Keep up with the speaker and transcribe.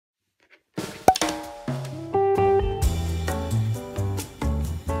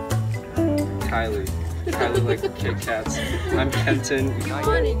Kylie. Kylie like Kit Kats. I'm Kenton. No, I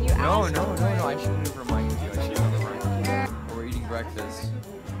shouldn't have reminded you. I should have reminded you. We're eating breakfast.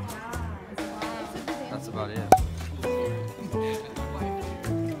 That's about it.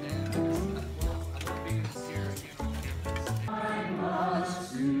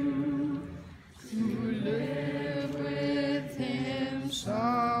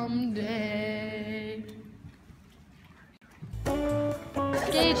 Someday.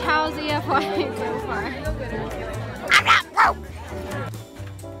 Gage, how's the FYA so far? I'm not broke!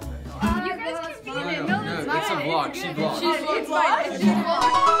 You guys can be in it. No, it's a vlog. She vlogs. It's fine. It's just vlog.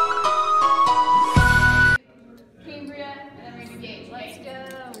 Cambria, and then we're gonna Gage. Let's go.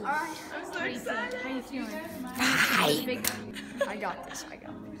 Alright, I'm so excited. How you feeling? Hi. I got this.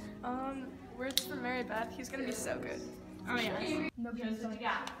 Words from Mary Beth. He's gonna be so good. Oh yeah. No kidding.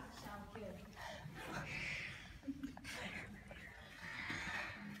 Yeah.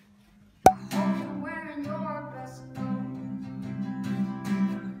 Wearing your best coat.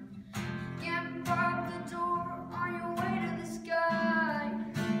 Get by the door on your way to the sky.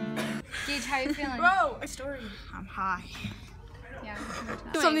 Gage, how you feeling? Bro, a story. I'm high. Yeah.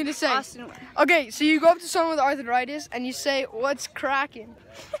 Something to say. Austin. Okay, so you go up to someone with arthritis and you say, "What's cracking?"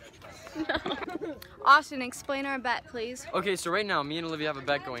 Austin, explain our bet, please. Okay, so right now, me and Olivia have a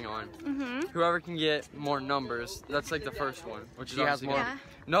bet going on. Whoever can get more numbers, that's like the first one, which is obviously more. Yeah.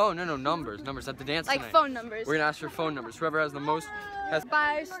 No, numbers at the dance Like tonight. phone numbers. We're gonna ask for phone numbers. Whoever has the most has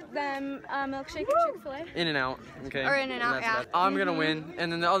Buy them milkshake or Chick-fil-A. in and out. Okay. Or in and out, that's yeah. that. I'm gonna win,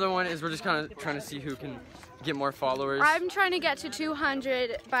 and then the other one is we're just kind of trying to see who can get more followers. I'm trying to get to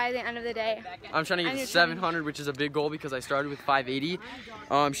 200 by the end of the day. I'm trying to get to 700, which is a big goal because I started with 580.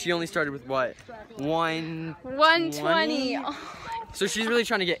 She only started with what? 120. Oh, so she's really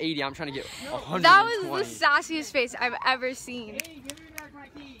trying to get 80. I'm trying to get 120. that was the sassiest face I've ever seen.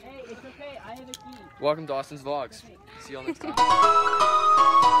 Welcome to Austin's Vlogs. See y'all next time.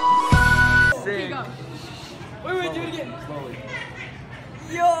 Sing. Wait, do it again. Slowly.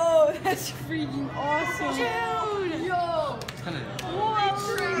 Yo, that's freaking awesome. Dude, yo.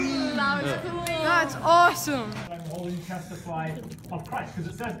 That was cool. That's awesome. I'm holding testify of Christ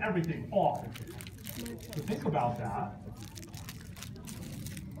because it says everything, all. So think about that.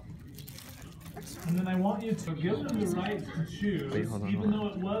 And then I want you to give them the right to choose, even though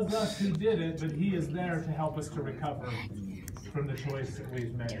it was us who did it, but He is there to help us to recover from the choice that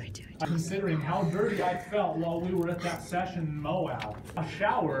we've made. Considering how dirty I felt while we were at that session in Moab. A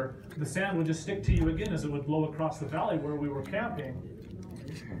shower, the sand would just stick to you again as it would blow across the valley where we were camping.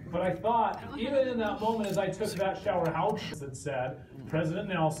 But I thought, even in that moment as I took that shower, how it said, President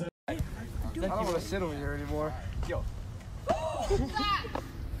Nelson. I don't want to sit over here anymore. Yo.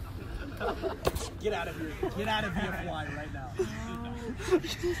 Get out of here. Get out of here, fly right now.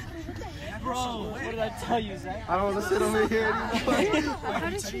 Bro, what did I tell you, Zach? I don't want to sit over here anymore. How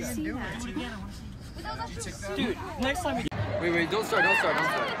did she see that? Dude, next time Wait, don't start. I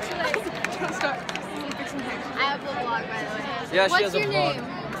have a vlog, by the way. Yeah, she What's has a your vlog. name?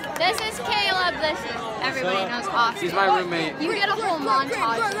 This is Caleb. This is everybody knows Austin. She's my roommate. You get a whole montage.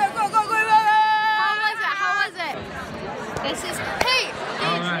 How was it? This is hey.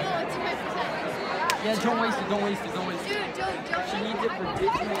 It's 5%. Yeah, don't waste it. Dude, don't. She needs it for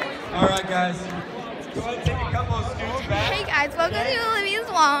Disney. All right, guys. Go ahead and take a couple of scoots back. Hey guys, welcome to Olivia's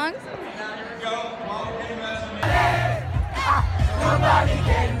vlog. Go. Nobody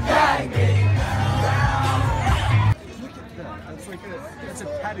can drag me down. Look at that. That's a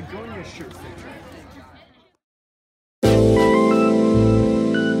Patagonia shirt picture.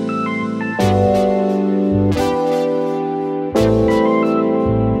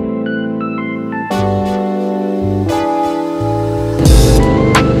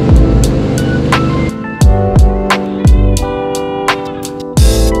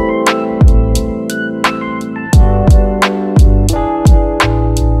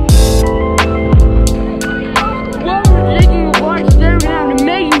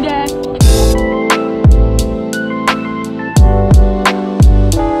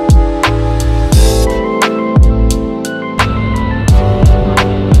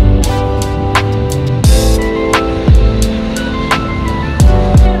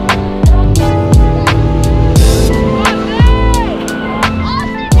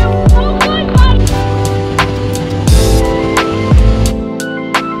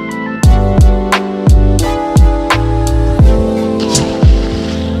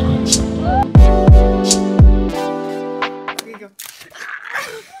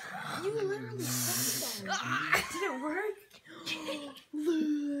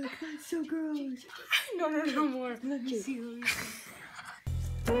 No more. Let me see.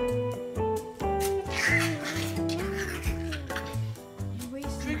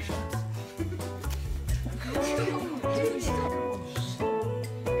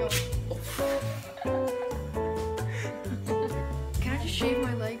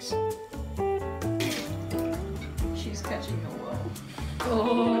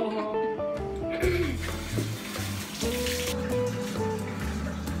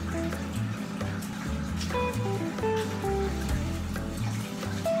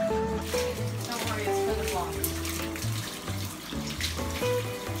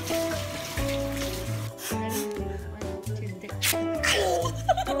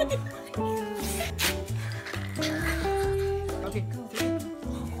 Okay.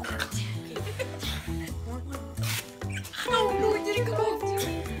 No, it didn't come off.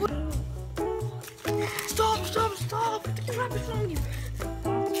 Stop. The rabbit's on you.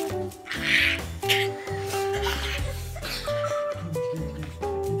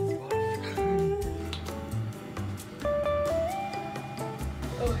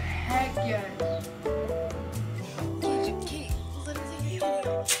 Oh, heck yeah.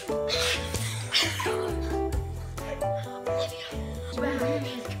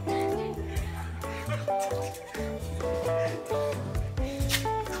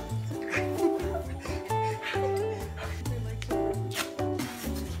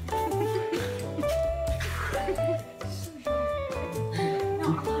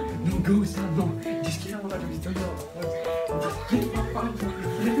 Go, stop, no. Just get out of the way. Don't go. Get out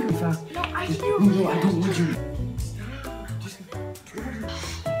fast. No, I do. No, I don't want you. Just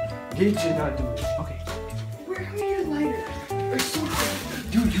get your not do it. Okay. Where can we get a lighter? Or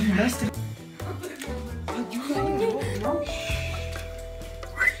something? Dude, you messed it up.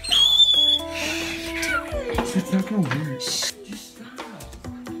 It's not gonna work. Just stop.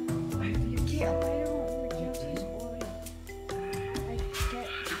 You can't light it on.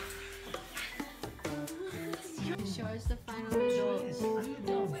 Show us the final results.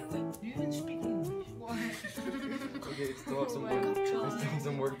 You didn't speak English. Okay, still have some work. I still have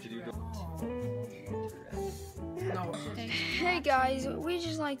some work to do. Hey guys, we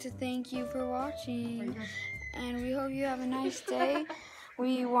just like to thank you for watching, and we hope you have a nice day.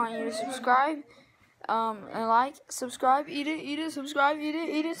 We want you to subscribe, and like, subscribe, eat it, subscribe, eat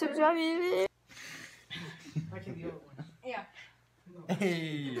it, subscribe, eat it. Yeah.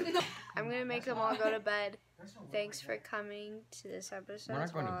 Hey! I'm gonna make them all go to bed. Thanks for coming to this episode. We're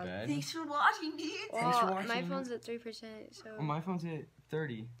not going to bed. Thanks for watching, dude. Well, my phone's at 3%, so. Oh, my phone's at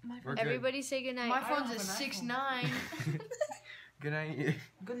 30. We're good. Everybody say goodnight. My phone's at 6'9". Good night.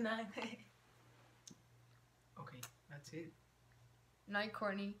 Good night. Okay, that's it. Night,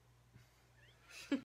 Courtney.